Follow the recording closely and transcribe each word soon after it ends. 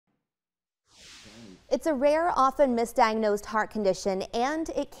It's a rare, often misdiagnosed heart condition, and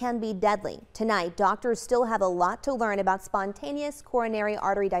it can be deadly. Tonight, doctors still have a lot to learn about spontaneous coronary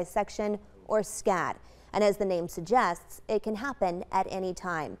artery dissection, or SCAD. And as the name suggests, it can happen at any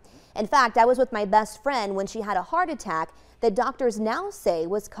time. In fact, I was with my best friend when she had a heart attack that doctors now say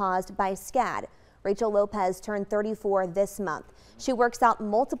was caused by SCAD. Rachel Lopez turned 34 this month. She works out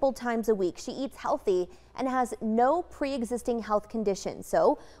multiple times a week. She eats healthy and has no pre-existing health conditions.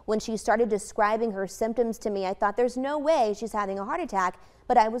 So when she started describing her symptoms to me, I thought there's no way she's having a heart attack,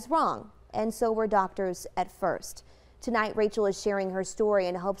 but I was wrong. And so were doctors at first. Tonight, Rachel is sharing her story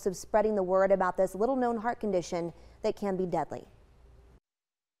in hopes of spreading the word about this little-known heart condition that can be deadly.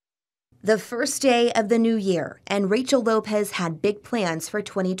 The first day of the new year, and Rachel Lopez had big plans for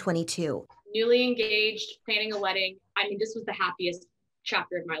 2022. Newly engaged, planning a wedding. I mean, this was the happiest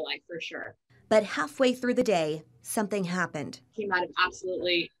chapter of my life for sure. But halfway through the day, something happened. Came out of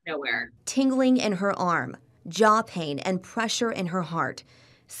absolutely nowhere. Tingling in her arm, jaw pain, and pressure in her heart.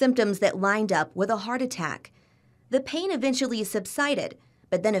 Symptoms that lined up with a heart attack. The pain eventually subsided,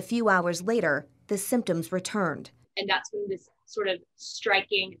 but then a few hours later, the symptoms returned. And that's when this sort of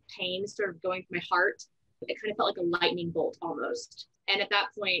striking pain started going through my heart. It kind of felt like a lightning bolt almost. And at that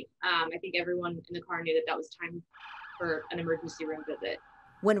point, I think everyone in the car knew that that was time for an emergency room visit.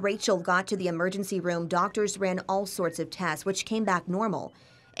 When Rachel got to the emergency room, doctors ran all sorts of tests, which came back normal,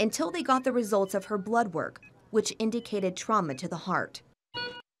 until they got the results of her blood work, which indicated trauma to the heart.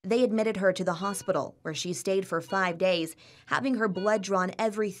 They admitted her to the hospital, where she stayed for 5 days, having her blood drawn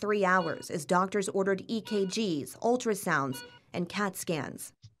every 3 hours as doctors ordered EKGs, ultrasounds, and CAT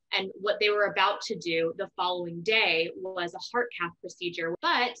scans. And what they were about to do the following day was a heart cath procedure.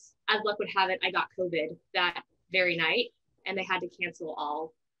 But as luck would have it, I got COVID that very night, and they had to cancel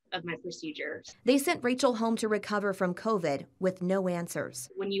all of my procedures. They sent Rachel home to recover from COVID with no answers.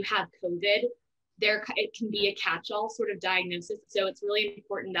 When you have COVID, it can be a catch-all sort of diagnosis. So it's really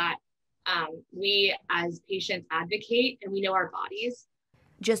important that we as patients advocate and we know our bodies.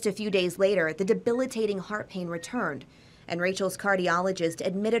 Just a few days later, the debilitating heart pain returned, and Rachel's cardiologist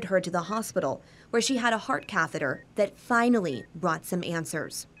admitted her to the hospital, where she had a heart catheter that finally brought some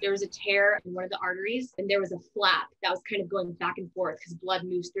answers. There was a tear in one of the arteries, and there was a flap that was kind of going back and forth because blood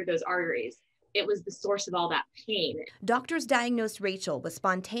moves through those arteries. It was the source of all that pain. Doctors diagnosed Rachel with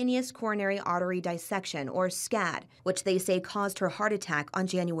spontaneous coronary artery dissection, or SCAD, which they say caused her heart attack on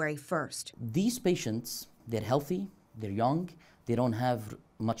January 1st. These patients, they're healthy, they're young, they don't have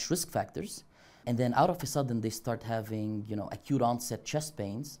much risk factors. And then out of a sudden, they start having, acute onset chest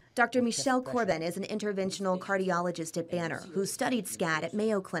pains. Dr. Michel Corban is an interventional cardiologist at Banner who studied SCAD at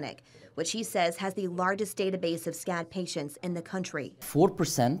Mayo Clinic, which he says has the largest database of SCAD patients in the country.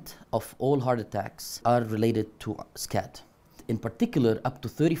 4% of all heart attacks are related to SCAD. In particular, up to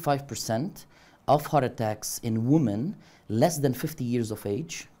 35% of heart attacks in women less than 50 years of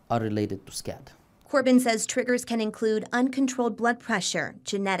age are related to SCAD. Corban says triggers can include uncontrolled blood pressure,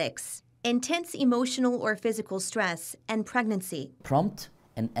 genetics, intense emotional or physical stress, and pregnancy. Prompt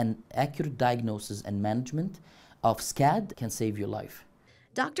and accurate diagnosis and management of SCAD can save your life.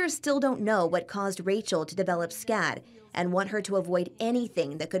 Doctors still don't know what caused Rachel to develop SCAD and want her to avoid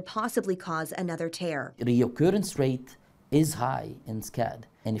anything that could possibly cause another tear. The reoccurrence rate is high in SCAD,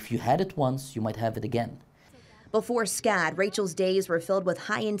 and if you had it once, you might have it again. Before SCAD, Rachel's days were filled with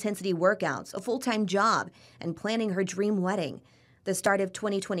high-intensity workouts, a full-time job, and planning her dream wedding. The start of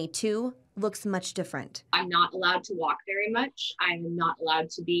 2022 looks much different. I'm not allowed to walk very much. I'm not allowed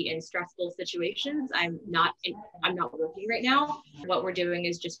to be in stressful situations. I'm not working right now. What we're doing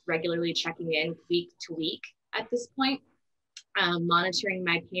is just regularly checking in week to week at this point, monitoring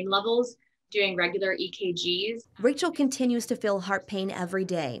my pain levels, doing regular EKGs. Rachel continues to feel heart pain every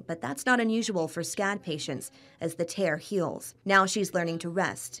day, but that's not unusual for SCAD patients as the tear heals. Now she's learning to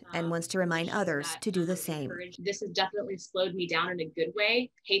rest and wants to remind others to do the same. This has definitely slowed me down in a good way.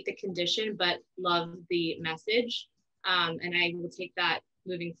 Hate the condition, but love the message. And I will take that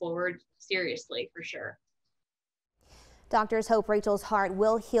moving forward seriously for sure. Doctors hope Rachel's heart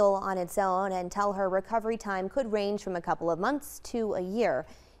will heal on its own and tell her recovery time could range from a couple of months to a year.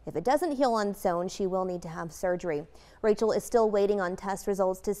 If it doesn't heal on its own, she will need to have surgery. Rachel is still waiting on test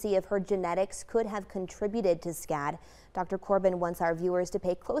results to see if her genetics could have contributed to SCAD. Dr. Corban wants our viewers to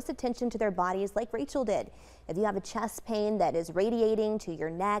pay close attention to their bodies like Rachel did. If you have a chest pain that is radiating to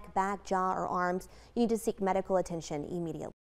your neck, back, jaw, or arms, you need to seek medical attention immediately.